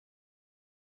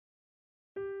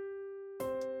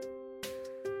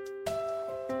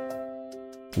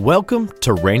Welcome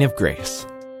to Reign of Grace.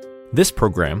 This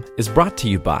program is brought to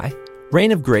you by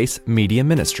Reign of Grace Media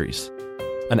Ministries,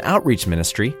 an outreach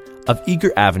ministry of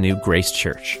Eager Avenue Grace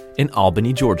Church in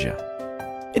Albany,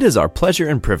 Georgia. It is our pleasure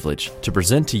and privilege to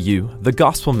present to you the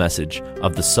gospel message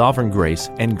of the sovereign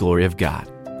grace and glory of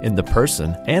God in the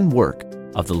person and work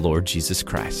of the Lord Jesus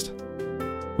Christ.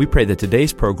 We pray that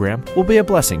today's program will be a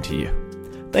blessing to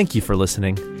you. Thank you for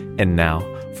listening, and now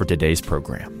for today's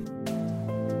program.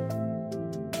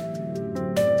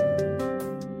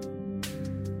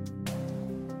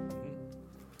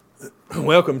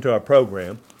 Welcome to our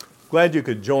program. Glad you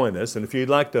could join us. And if you'd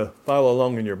like to follow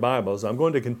along in your Bibles, I'm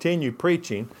going to continue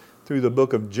preaching through the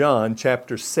book of John,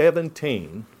 chapter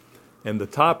 17. And the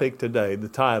topic today, the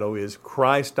title is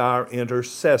Christ Our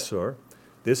Intercessor.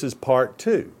 This is part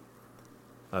 2.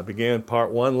 I began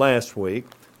part 1 last week,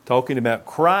 talking about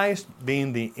Christ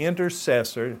being the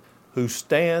intercessor who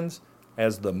stands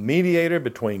as the mediator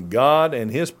between God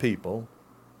and His people.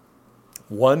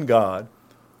 One God,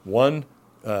 one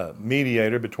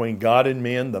mediator between God and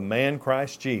men, the man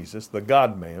Christ Jesus, the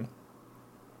God-man.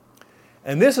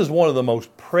 And this is one of the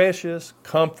most precious,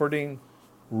 comforting,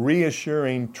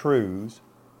 reassuring truths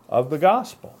of the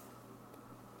gospel.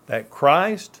 That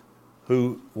Christ,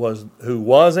 who was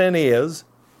and is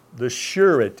the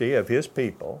surety of His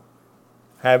people,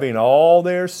 having all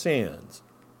their sins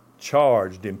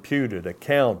charged, imputed,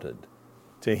 accounted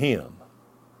to Him.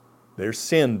 Their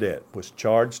sin debt was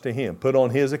charged to Him, put on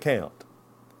His account.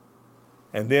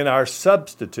 And then our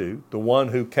substitute, the one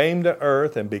who came to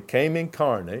earth and became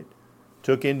incarnate,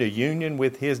 took into union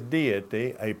with His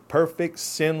deity a perfect,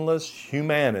 sinless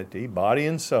humanity, body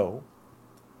and soul,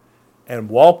 and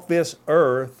walked this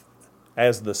earth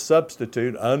as the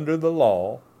substitute under the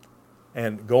law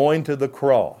and going to the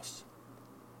cross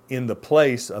in the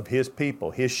place of His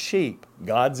people, His sheep,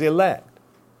 God's elect,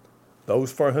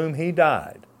 those for whom He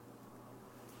died,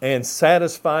 and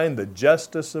satisfying the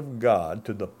justice of God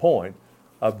to the point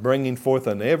of bringing forth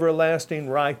an everlasting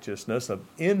righteousness of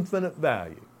infinite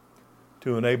value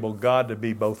to enable God to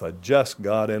be both a just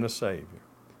God and a Savior.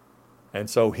 And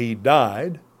so He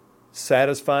died,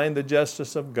 satisfying the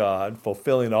justice of God,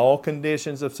 fulfilling all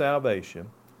conditions of salvation,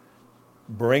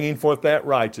 bringing forth that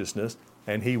righteousness,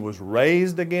 and He was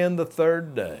raised again the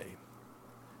third day,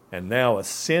 and now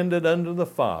ascended unto the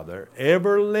Father,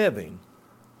 ever living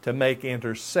to make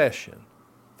intercession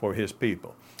for His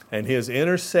people. And His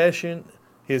intercession,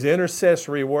 His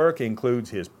intercessory work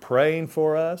includes His praying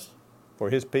for us, for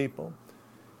His people,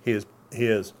 His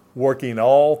working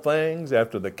all things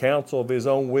after the counsel of His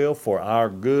own will for our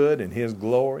good and His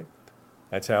glory.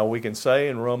 That's how we can say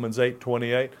in Romans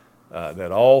 8:28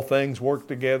 that all things work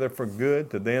together for good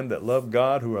to them that love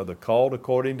God, who are the called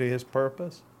according to His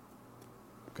purpose.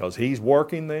 Because He's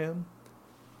working them,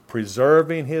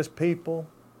 preserving His people,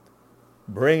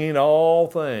 bringing all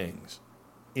things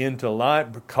into light,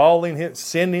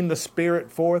 sending the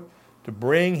Spirit forth to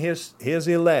bring His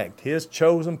elect, His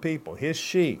chosen people, His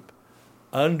sheep,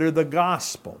 under the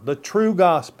gospel, the true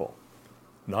gospel.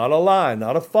 Not a lie,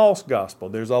 not a false gospel.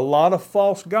 There's a lot of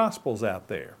false gospels out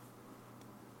there.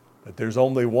 But there's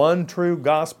only one true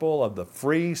gospel of the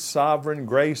free, sovereign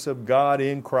grace of God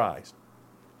in Christ,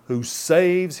 who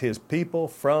saves His people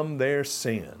from their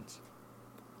sins.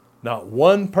 Not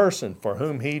one person for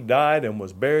whom He died and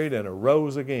was buried and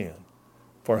arose again,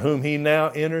 for whom He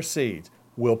now intercedes,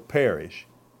 will perish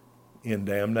in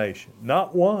damnation.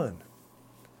 Not one.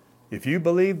 If you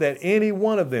believe that any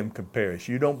one of them could perish,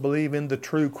 you don't believe in the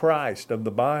true Christ of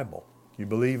the Bible. You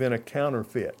believe in a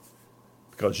counterfeit.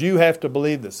 Because you have to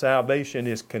believe that salvation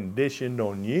is conditioned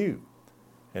on you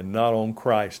and not on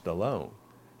Christ alone.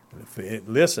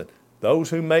 Listen, those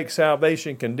who make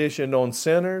salvation conditioned on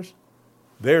sinners,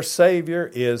 their Savior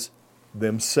is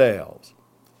themselves.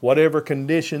 Whatever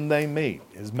condition they meet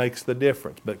makes the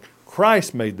difference. But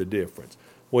Christ made the difference.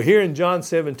 Well, here in John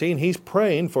 17, He's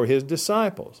praying for His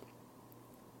disciples.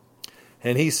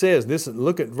 And He says,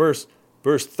 look at verse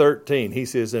 13. He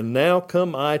says, "And now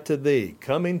come I to Thee,"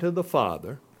 coming to the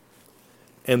Father,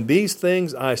 "and these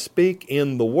things I speak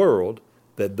in the world,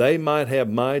 that they might have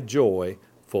My joy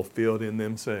fulfilled in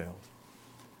themselves."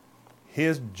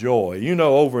 His joy. You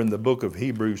know, over in the book of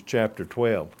Hebrews chapter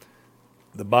 12,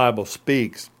 the Bible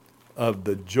speaks of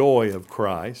the joy of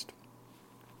Christ.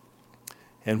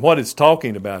 And what it's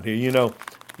talking about here, you know,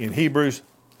 in Hebrews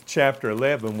chapter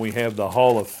 11, we have the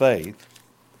Hall of Faith,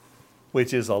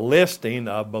 which is a listing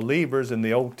of believers in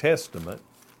the Old Testament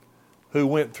who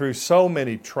went through so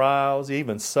many trials,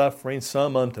 even suffering,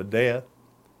 some unto death,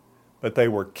 but they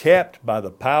were kept by the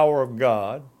power of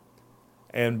God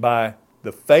and by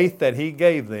the faith that He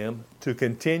gave them to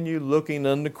continue looking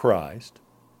unto Christ.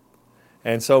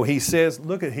 And so he says,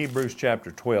 look at Hebrews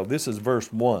chapter 12. This is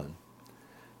verse 1.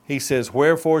 He says,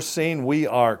 wherefore seeing we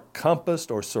are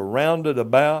compassed or surrounded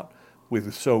about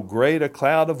with so great a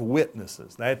cloud of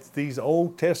witnesses. That's these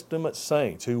Old Testament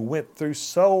saints who went through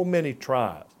so many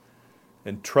trials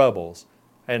and troubles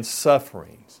and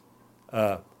sufferings.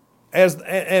 And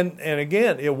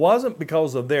again, it wasn't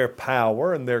because of their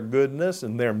power and their goodness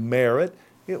and their merit.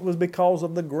 It was because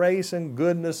of the grace and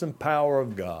goodness and power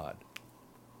of God.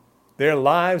 Their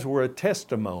lives were a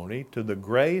testimony to the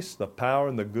grace, the power,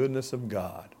 and the goodness of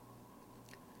God.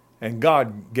 And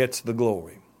God gets the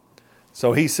glory.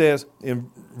 So he says in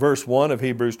verse 1 of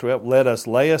Hebrews 12, let us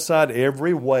lay aside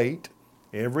every weight,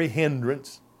 every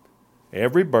hindrance,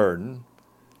 every burden,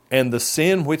 and the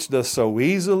sin which does so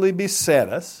easily beset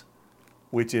us,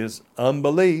 which is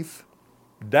unbelief,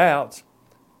 doubts.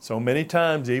 So many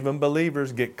times even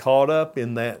believers get caught up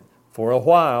in that for a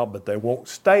while, but they won't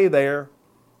stay there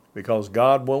because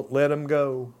God won't let them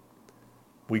go.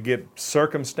 We get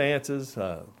circumstances,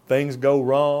 things go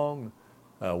wrong,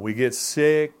 we get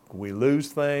sick, we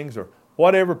lose things, or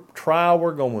whatever trial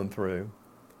we're going through.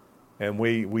 And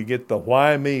we get the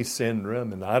why me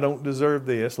syndrome, and I don't deserve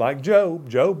this, like Job.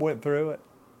 Job went through it.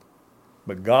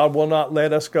 But God will not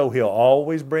let us go. He'll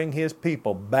always bring His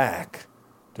people back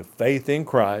to faith in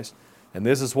Christ. And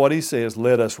this is what He says,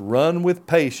 let us run with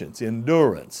patience,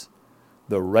 endurance,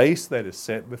 the race that is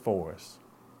set before us.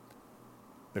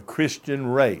 The Christian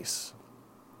race,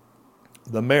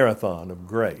 the marathon of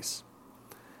grace.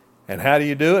 And how do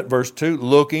you do it? Verse 2,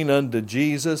 looking unto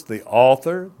Jesus, the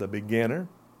author, the beginner,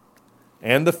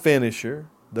 and the finisher,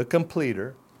 the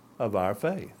completer of our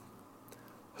faith,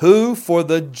 who for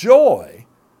the joy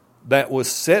that was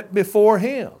set before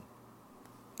Him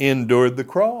endured the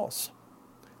cross,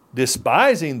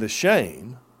 despising the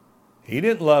shame. He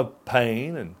didn't love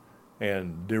pain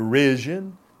and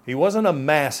derision. He wasn't a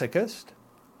masochist.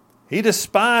 He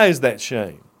despised that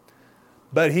shame.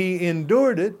 But He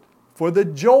endured it for the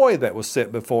joy that was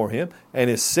set before Him, and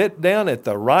is set down at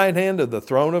the right hand of the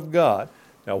throne of God.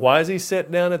 Now, why is He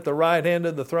set down at the right hand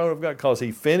of the throne of God? Because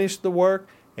He finished the work,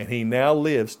 and He now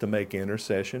lives to make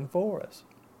intercession for us,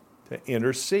 to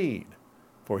intercede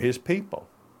for His people.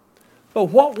 But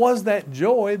what was that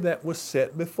joy that was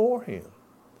set before Him?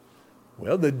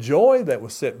 Well, the joy that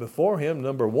was set before Him,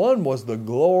 number one, was the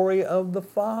glory of the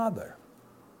Father.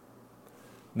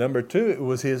 Number two, it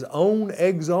was His own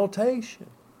exaltation.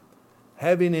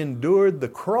 Having endured the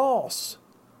cross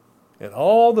and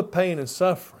all the pain and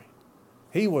suffering,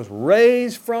 He was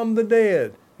raised from the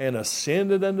dead and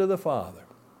ascended unto the Father.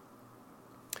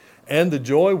 And the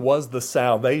joy was the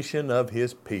salvation of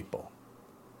His people.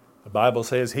 The Bible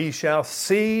says, He shall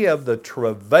see of the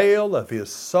travail of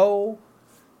His soul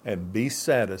and be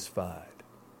satisfied.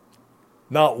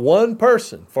 Not one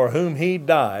person for whom He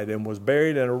died and was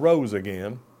buried and arose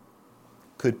again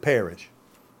could perish.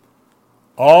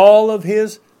 All of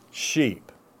His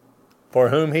sheep for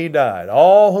whom He died,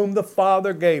 all whom the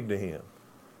Father gave to Him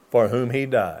for whom He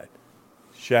died,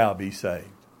 shall be saved.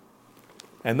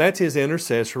 And that's His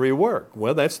intercessory work.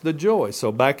 Well, that's the joy.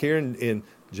 So back here in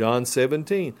John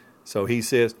 17, so He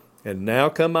says, and now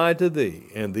come I to thee,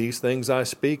 and these things I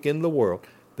speak in the world,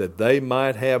 that they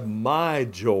might have my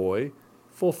joy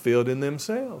fulfilled in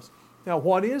themselves. Now,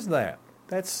 what is that?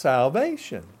 That's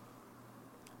salvation.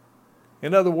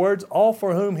 In other words, all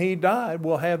for whom He died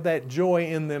will have that joy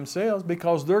in themselves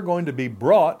because they're going to be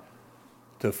brought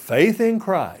to faith in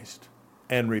Christ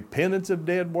and repentance of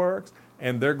dead works,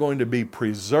 and they're going to be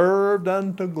preserved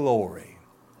unto glory.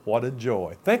 What a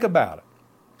joy. Think about it.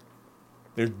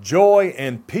 There's joy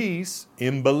and peace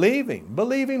in believing.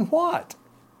 Believing what?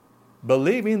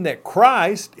 Believing that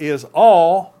Christ is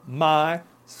all my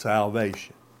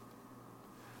salvation.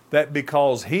 That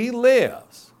because He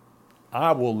lives,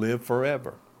 I will live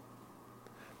forever.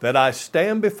 That I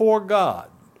stand before God,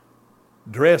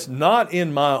 dressed not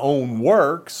in my own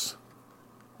works,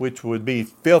 which would be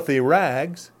filthy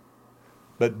rags,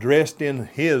 but dressed in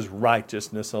His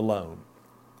righteousness alone.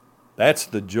 That's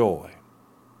the joy.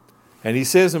 And He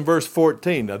says in verse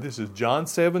 14, now this is John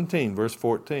 17, verse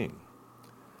 14,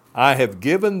 I have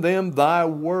given them thy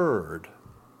word,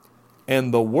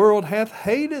 and the world hath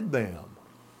hated them.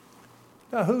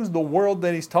 Now, who's the world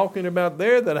that He's talking about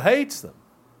there that hates them?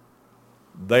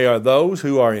 They are those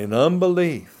who are in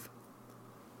unbelief,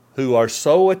 who are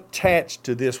so attached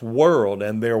to this world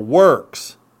and their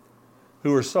works,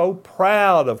 who are so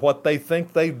proud of what they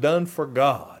think they've done for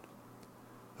God,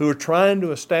 who are trying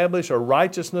to establish a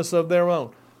righteousness of their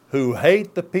own, who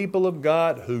hate the people of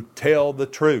God who tell the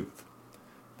truth.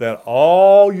 that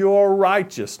all your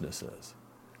righteousnesses,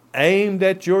 aimed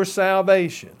at your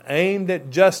salvation, aimed at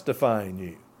justifying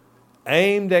you,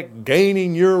 aimed at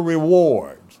gaining your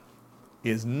rewards,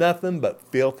 is nothing but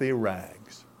filthy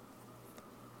rags.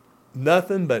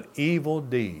 Nothing but evil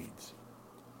deeds.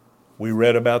 We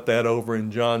read about that over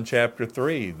in John chapter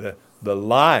 3, the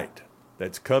light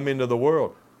that's come into the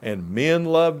world. And men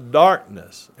love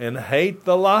darkness and hate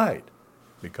the light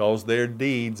because their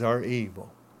deeds are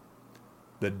evil.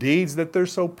 The deeds that they're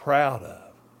so proud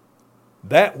of.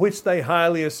 That which they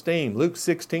highly esteem, Luke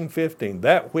 16:15,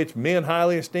 that which men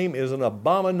highly esteem is an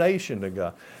abomination to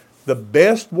God. The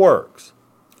best works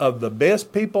of the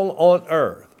best people on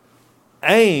earth,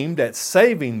 aimed at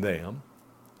saving them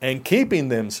and keeping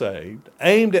them saved,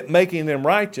 aimed at making them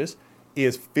righteous,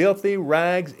 is filthy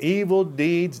rags, evil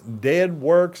deeds, dead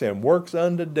works, and works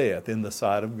unto death in the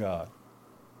sight of God.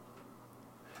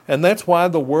 And that's why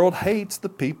the world hates the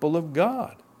people of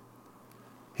God.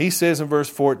 He says in verse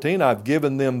 14, I've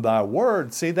given them thy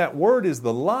word. See, that word is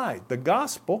the light, the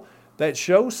gospel that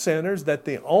shows sinners that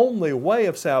the only way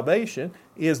of salvation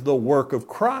is the work of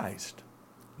Christ,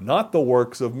 not the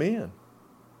works of men.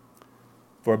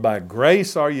 For by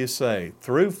grace are you saved,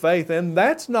 through faith, and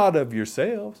that's not of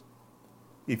yourselves.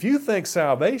 If you think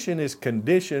salvation is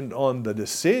conditioned on the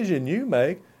decision you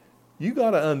make, you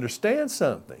got to understand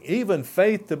something. Even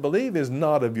faith to believe is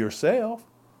not of yourself.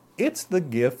 It's the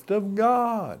gift of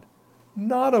God,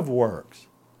 not of works,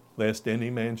 lest any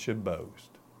man should boast.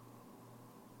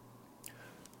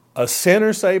 A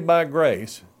sinner saved by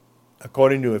grace,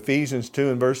 according to Ephesians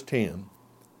 2 and verse 10,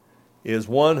 is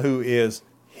one who is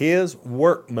His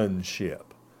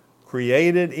workmanship,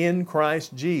 created in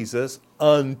Christ Jesus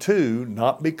unto,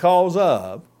 not because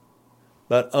of,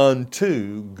 but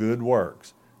unto good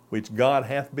works, which God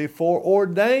hath before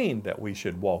ordained that we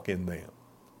should walk in them.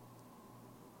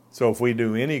 So if we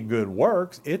do any good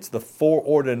works, it's the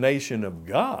foreordination of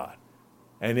God,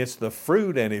 and it's the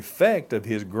fruit and effect of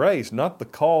His grace, not the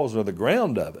cause or the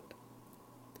ground of it.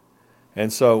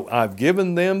 And so I've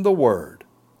given them the word,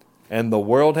 and the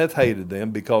world hath hated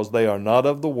them, because they are not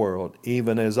of the world,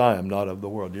 even as I am not of the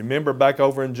world. You remember back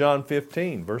over in John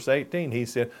 15, verse 18, He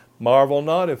said, marvel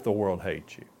not if the world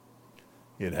hates you.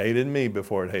 It hated me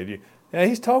before it hated you. Now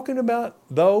He's talking about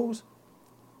those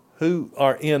who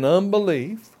are in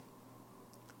unbelief.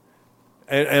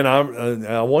 And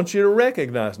I want you to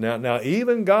recognize now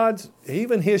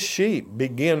even His sheep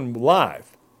begin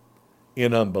life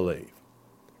in unbelief.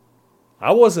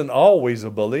 I wasn't always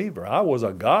a believer. I was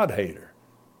a God hater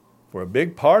for a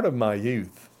big part of my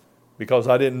youth because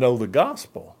I didn't know the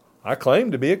gospel. I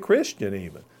claimed to be a Christian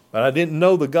even, but I didn't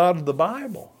know the God of the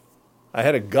Bible. I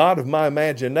had a God of my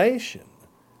imagination,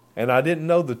 and I didn't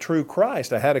know the true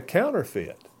Christ. I had a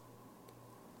counterfeit.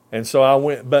 And so I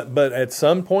went, but at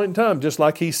some point in time, just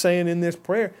like He's saying in this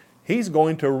prayer, He's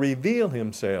going to reveal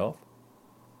Himself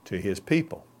to His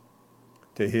people,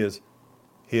 to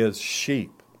His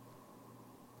sheep.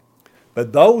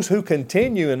 But those who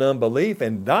continue in unbelief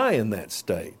and die in that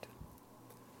state,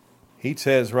 He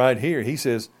says right here, He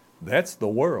says, that's the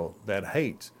world that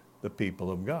hates the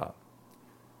people of God.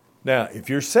 Now, if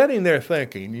you're sitting there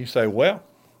thinking, you say, well,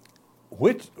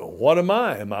 what am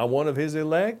I? Am I one of His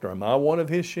elect, or am I one of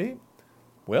His sheep?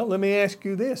 Well, let me ask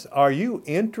you this. Are you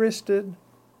interested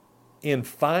in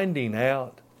finding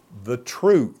out the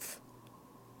truth?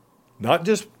 Not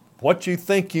just what you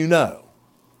think you know.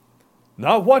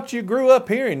 Not what you grew up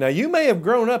hearing. Now, you may have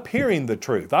grown up hearing the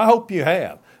truth. I hope you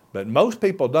have. But most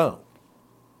people don't.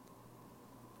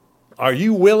 Are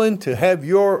you willing to have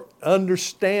your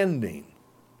understanding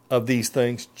of these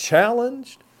things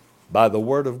challenged by the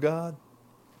Word of God?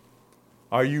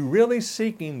 Are you really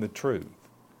seeking the truth?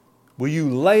 Will you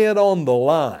lay it on the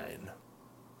line,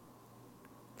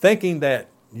 thinking that,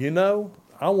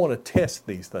 I want to test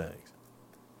these things?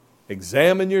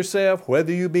 Examine yourself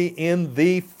whether you be in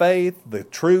the faith, the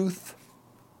truth,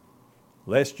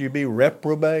 lest you be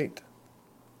reprobate.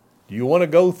 Do you want to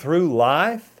go through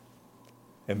life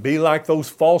and be like those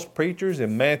false preachers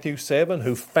in Matthew 7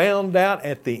 who found out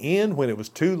at the end when it was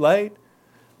too late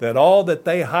that all that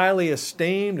they highly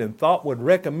esteemed and thought would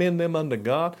recommend them unto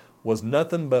God was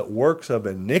nothing but works of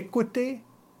iniquity,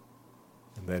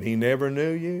 and that He never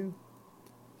knew you?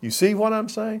 You see what I'm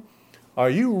saying? Are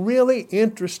you really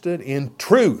interested in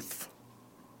truth?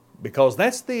 Because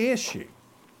that's the issue,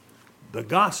 the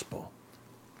gospel.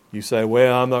 You say,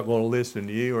 well, I'm not going to listen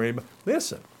to you or anybody.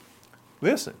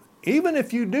 Listen. Even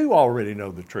if you do already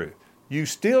know the truth, you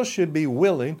still should be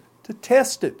willing to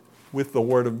test it with the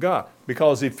Word of God.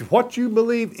 Because if what you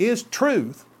believe is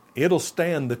truth, it'll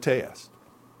stand the test.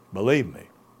 Believe me.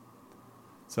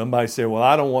 Somebody said, well,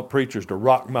 I don't want preachers to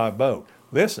rock my boat.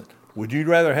 Listen, would you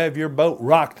rather have your boat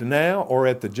rocked now or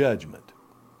at the judgment?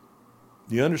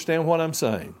 Do you understand what I'm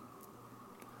saying?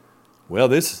 Well,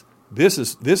 this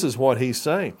is what he's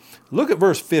saying. Look at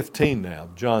verse 15 now,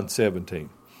 John 17.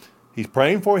 He's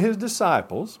praying for his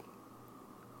disciples.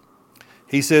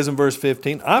 He says in verse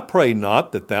 15, I pray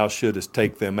not that thou shouldest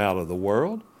take them out of the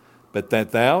world, but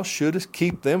that thou shouldest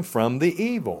keep them from the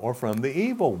evil, or from the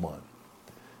evil one.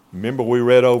 Remember we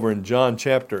read over in 1 John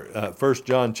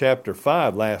chapter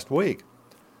 5 last week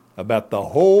about the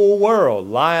whole world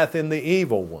lieth in the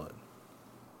evil one.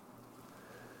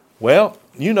 Well,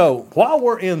 you know, while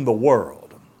we're in the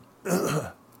world,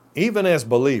 even as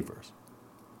believers,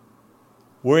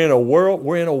 we're in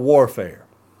a warfare.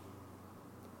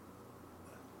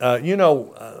 I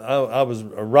was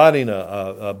writing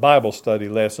a Bible study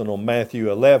lesson on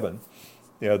Matthew 11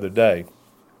 the other day,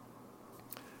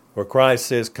 where Christ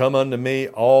says, come unto me,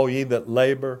 all ye that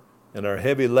labor and are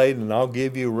heavy laden, and I'll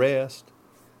give you rest.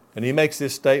 And he makes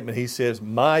this statement. He says,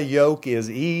 my yoke is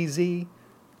easy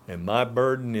and my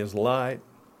burden is light.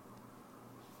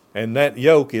 And that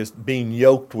yoke is being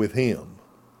yoked with him.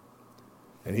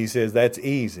 And he says that's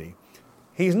easy.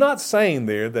 He's not saying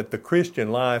there that the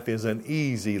Christian life is an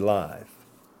easy life.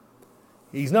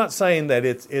 He's not saying that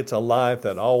it's a life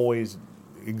that always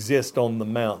exists on the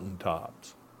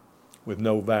mountaintops with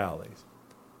no valleys.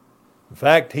 In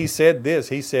fact, he said this.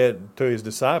 He said to his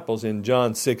disciples in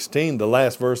John 16, the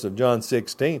last verse of John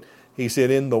 16, he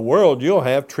said, in the world you'll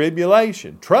have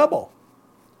tribulation, trouble.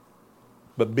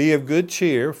 But be of good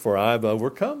cheer, for I've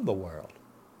overcome the world.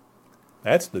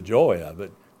 That's the joy of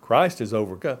it. Christ has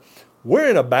overcome. We're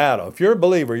in a battle. If you're a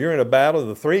believer, you're in a battle of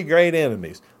the three great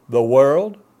enemies. The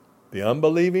world, the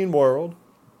unbelieving world,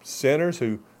 sinners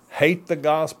who hate the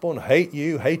gospel and hate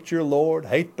you, hate your Lord,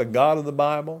 hate the God of the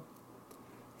Bible.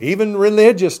 Even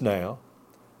religious now.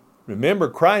 Remember,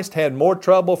 Christ had more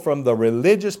trouble from the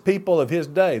religious people of his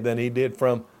day than he did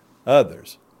from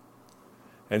others.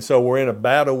 And so we're in a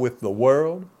battle with the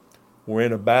world. We're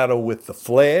in a battle with the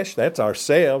flesh. That's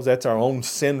ourselves. That's our own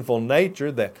sinful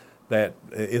nature that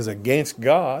is against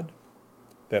God,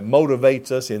 that motivates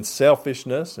us in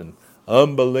selfishness and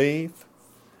unbelief.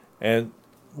 And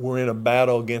we're in a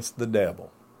battle against the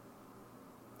devil.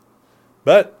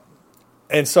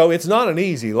 And so it's not an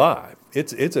easy life.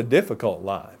 It's a difficult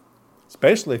life,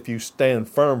 especially if you stand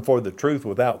firm for the truth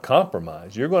without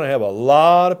compromise. You're going to have a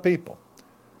lot of people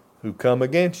who come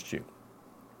against you.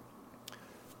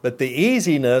 But the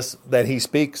easiness that he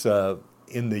speaks of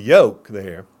in the yoke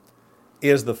there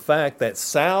is the fact that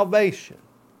salvation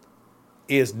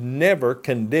is never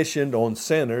conditioned on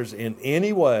sinners in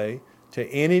any way, to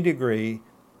any degree,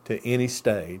 to any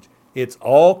stage. It's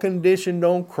all conditioned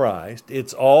on Christ.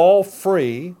 It's all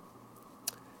free.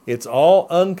 It's all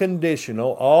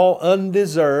unconditional, all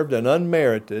undeserved and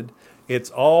unmerited. It's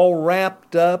all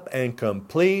wrapped up and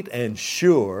complete and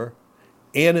sure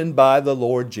in and by the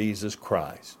Lord Jesus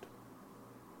Christ.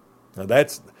 Now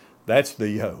that's the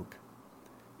yoke.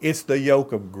 It's the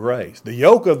yoke of grace. The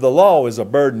yoke of the law is a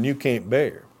burden you can't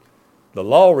bear. The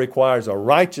law requires a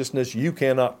righteousness you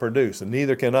cannot produce, and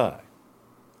neither can I.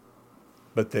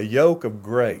 But the yoke of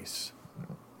grace,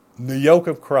 the yoke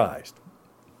of Christ,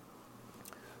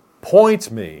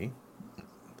 points me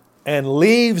and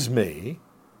leaves me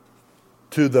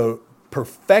to the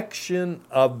perfection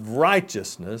of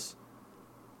righteousness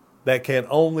that can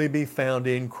only be found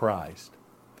in Christ.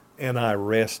 And I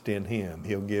rest in him.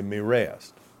 He'll give me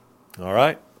rest. All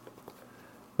right?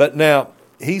 But now,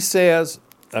 he says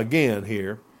again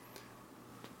here,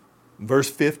 verse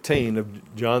 15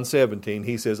 of John 17,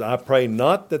 he says, I pray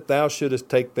not that thou shouldest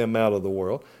take them out of the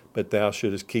world, but thou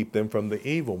shouldest keep them from the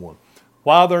evil one.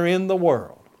 While they're in the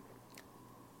world,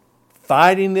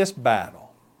 fighting this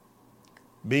battle,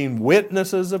 being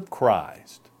witnesses of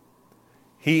Christ,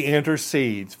 he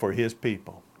intercedes for his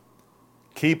people.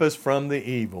 Keep us from the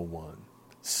evil one.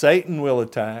 Satan will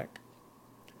attack.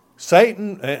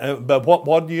 But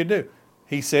what do you do?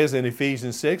 He says in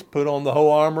Ephesians 6, put on the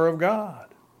whole armor of God,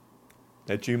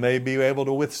 that you may be able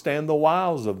to withstand the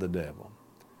wiles of the devil.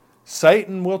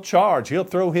 Satan will charge. He'll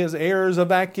throw his errors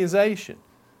of accusation.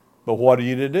 But what are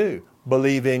you to do?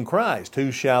 Believe in Christ.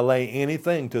 Who shall lay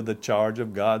anything to the charge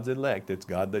of God's elect? It's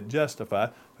God that justifies.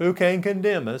 Who can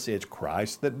condemn us? It's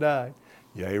Christ that died.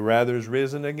 Yea, rather is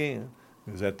risen again.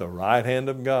 Is at the right hand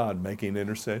of God making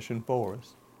intercession for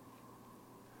us.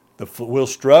 We'll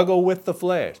struggle with the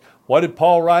flesh. What did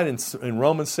Paul write in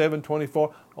Romans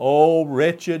 7:24? O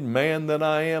wretched man that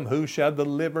I am, who shall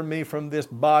deliver me from this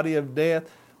body of death?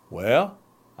 Well,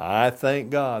 I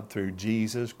thank God through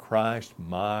Jesus Christ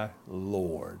my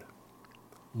Lord.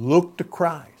 Look to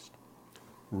Christ.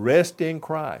 Rest in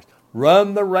Christ.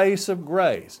 Run the race of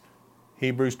grace.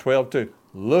 Hebrews 12:2.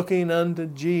 Looking unto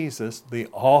Jesus, the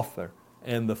author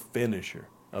and the finisher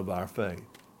of our faith.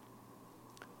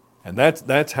 And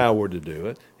that's how we're to do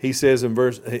it. He says in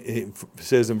verse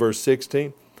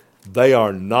 16, they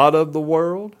are not of the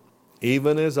world,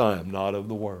 even as I am not of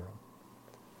the world.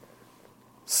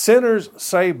 Sinners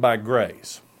saved by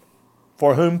grace,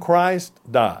 for whom Christ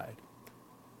died,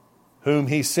 whom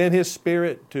He sent His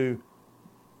Spirit to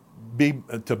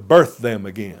birth them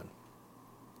again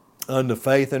unto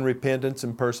faith and repentance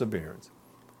and perseverance.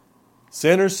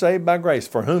 Sinners saved by grace,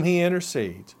 for whom He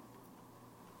intercedes.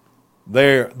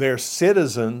 They're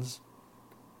citizens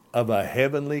of a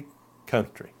heavenly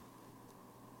country.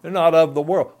 They're not of the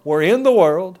world. We're in the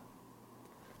world,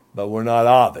 but we're not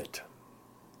of it.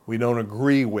 We don't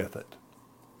agree with it.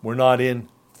 We're not in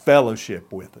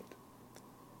fellowship with it.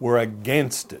 We're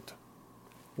against it.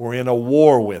 We're in a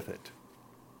war with it.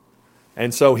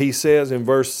 And so he says in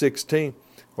verse 16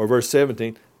 or verse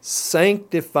 17,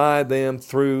 sanctify them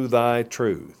through thy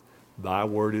truth. Thy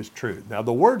word is truth. Now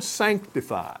the word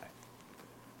sanctify,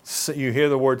 you hear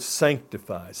the word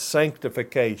sanctify,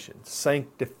 sanctification,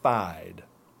 sanctified.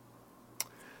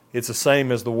 It's the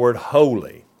same as the word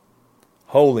holy,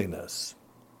 holiness,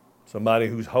 somebody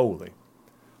who's holy.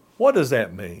 What does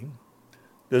that mean?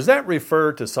 Does that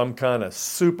refer to some kind of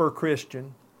super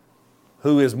Christian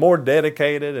who is more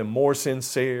dedicated and more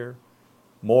sincere,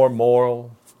 more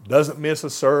moral, doesn't miss a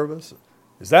service?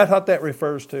 Is that what that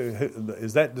refers to?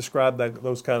 Is that describe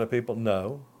those kind of people?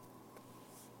 No.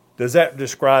 Does that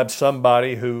describe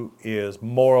somebody who is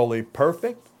morally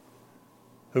perfect,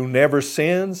 who never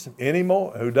sins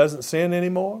anymore, who doesn't sin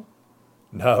anymore?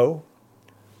 No.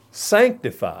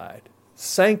 Sanctified,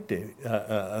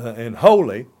 and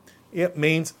holy, it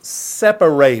means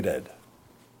separated.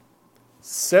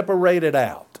 Separated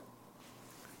out.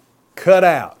 Cut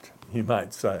out, you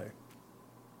might say.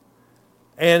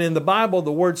 And in the Bible,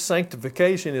 the word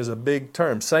sanctification is a big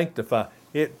term. Sanctify.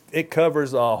 It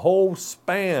covers a whole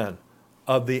span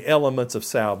of the elements of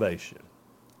salvation.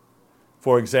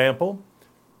 For example,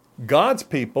 God's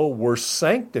people were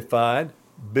sanctified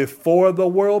before the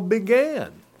world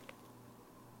began,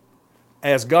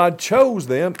 as God chose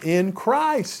them in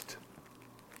Christ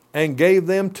and gave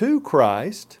them to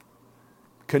Christ,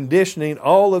 conditioning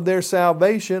all of their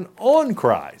salvation on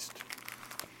Christ.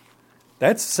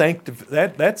 That's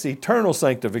eternal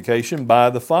sanctification by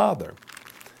the Father.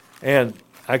 And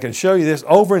I can show you this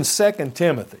over in 2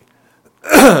 Timothy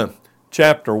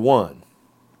chapter 1.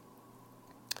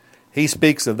 He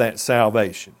speaks of that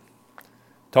salvation,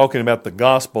 talking about the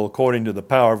gospel according to the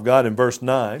power of God in verse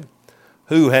 9,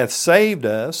 who hath saved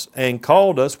us and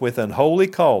called us with an holy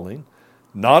calling,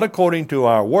 not according to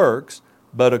our works,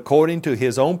 but according to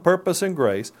His own purpose and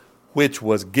grace, which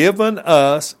was given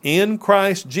us in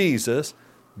Christ Jesus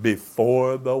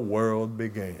before the world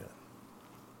began.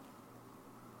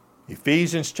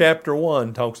 Ephesians chapter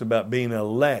 1 talks about being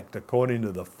elect according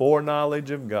to the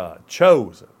foreknowledge of God,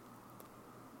 chosen.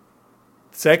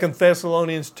 2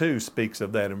 Thessalonians 2 speaks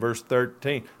of that in verse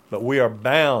 13. But we are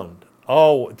bound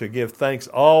to give thanks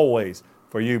always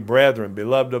for you, brethren,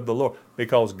 beloved of the Lord,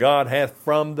 because God hath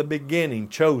from the beginning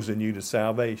chosen you to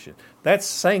salvation. That's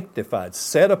sanctified,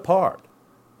 set apart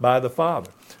by the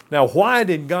Father. Now, why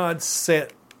did God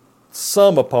set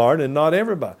some apart and not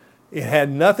everybody? It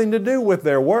had nothing to do with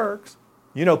their works.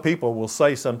 You know, people will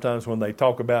say sometimes when they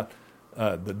talk about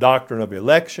the doctrine of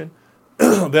election,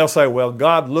 they'll say, well,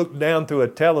 God looked down through a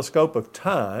telescope of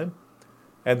time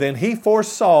and then He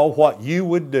foresaw what you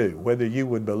would do, whether you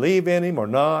would believe in Him or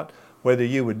not, whether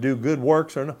you would do good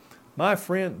works or not. My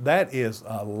friend, that is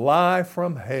a lie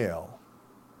from hell.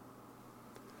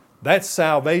 That's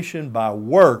salvation by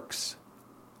works.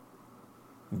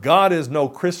 God is no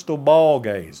crystal ball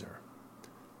gazer.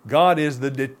 God is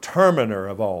the determiner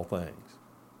of all things.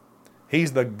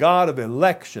 He's the God of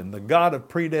election, the God of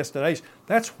predestination.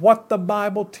 That's what the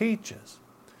Bible teaches.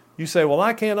 You say, well,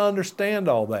 I can't understand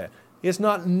all that. It's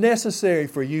not necessary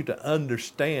for you to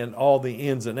understand all the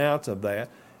ins and outs of that.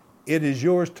 It is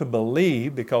yours to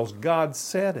believe because God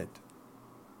said it.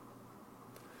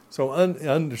 So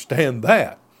understand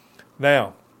that.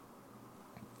 Now,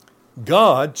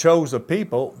 God chose a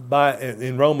people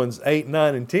in Romans 8,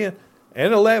 9, and 10,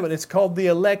 and 11. It's called the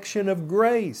election of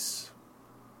grace.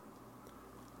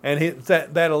 And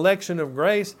that election of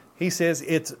grace, he said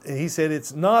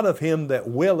it's not of him that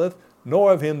willeth,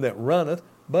 nor of him that runneth,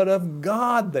 but of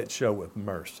God that showeth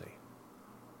mercy.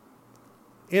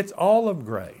 It's all of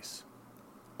grace,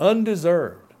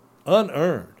 undeserved,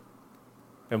 unearned.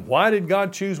 And why did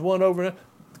God choose one over another?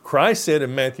 Christ said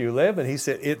in Matthew 11, he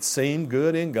said, it seemed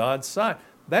good in God's sight.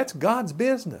 That's God's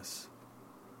business.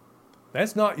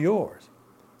 That's not yours.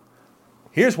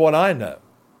 Here's what I know.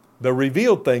 The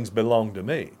revealed things belong to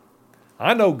me.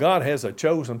 I know God has a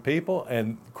chosen people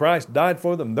and Christ died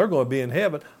for them. They're going to be in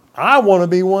heaven. I want to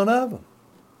be one of them.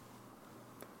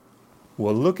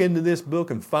 Well, look into this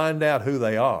book and find out who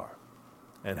they are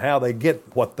and how they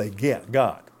get what they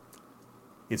got.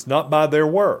 It's not by their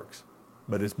works,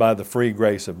 but it's by the free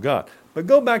grace of God. But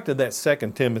go back to that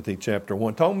 2 Timothy chapter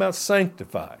 1, talking about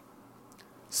sanctified,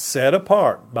 set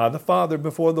apart by the Father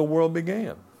before the world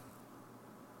began.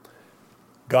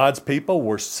 God's people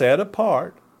were set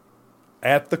apart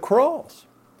at the cross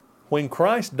when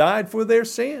Christ died for their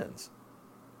sins.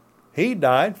 He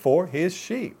died for his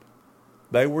sheep.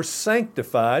 They were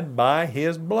sanctified by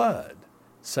his blood,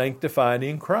 sanctified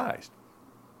in Christ.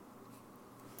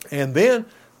 And then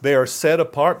they are set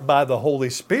apart by the Holy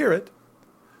Spirit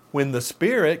when the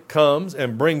Spirit comes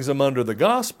and brings them under the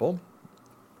gospel,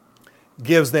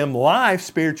 gives them life,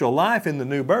 spiritual life in the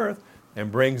new birth,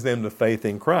 and brings them to faith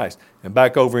in Christ. And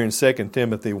back over in 2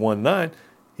 Timothy 1:9,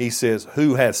 he says,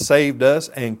 who has saved us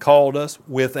and called us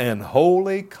with an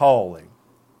holy calling.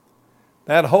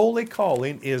 That holy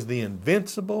calling is the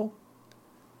invincible,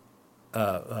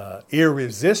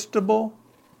 irresistible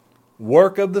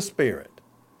work of the Spirit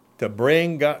to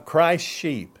bring Christ's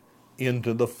sheep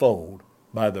into the fold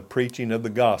by the preaching of the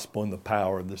gospel and the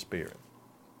power of the Spirit.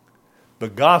 The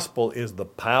gospel is the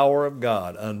power of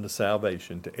God unto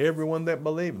salvation to everyone that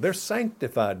believes. They're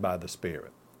sanctified by the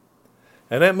Spirit.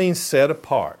 And that means set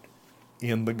apart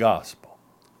in the gospel.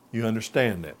 You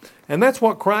understand that? And that's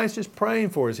what Christ is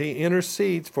praying for as he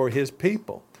intercedes for his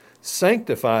people.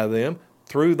 Sanctify them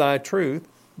through thy truth.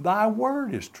 Thy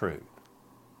word is truth.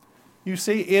 You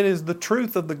see, it is the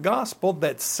truth of the gospel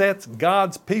that sets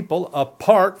God's people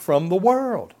apart from the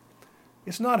world.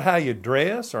 It's not how you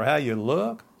dress or how you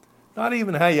look, not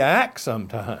even how you act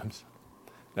sometimes.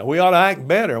 Now, we ought to act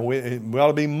better. We ought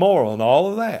to be moral and all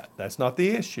of that. That's not the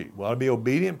issue. We ought to be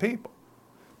obedient people.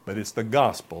 But it's the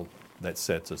gospel that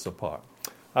sets us apart.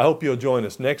 I hope you'll join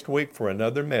us next week for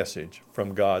another message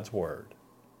from God's Word.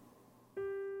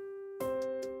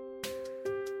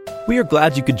 We are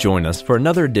glad you could join us for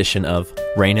another edition of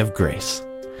Reign of Grace.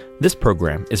 This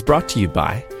program is brought to you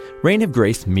by Reign of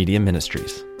Grace Media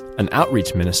Ministries, an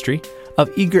outreach ministry of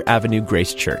Eager Avenue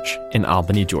Grace Church in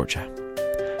Albany, Georgia.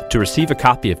 To receive a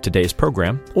copy of today's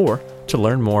program or to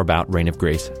learn more about Reign of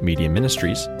Grace Media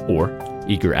Ministries or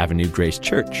Eager Avenue Grace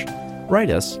Church, write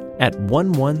us at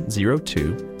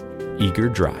 1102 Eager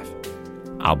Drive,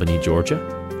 Albany, Georgia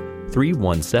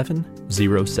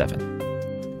 31707.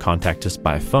 Contact us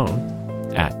by phone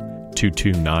at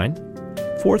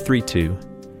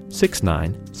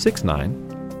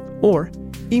 229-432-6969 or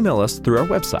email us through our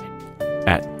website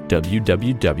at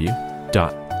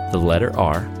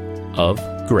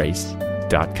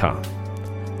www.theletterrofgrace.com.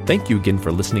 Thank you again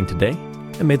for listening today,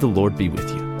 and may the Lord be with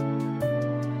you.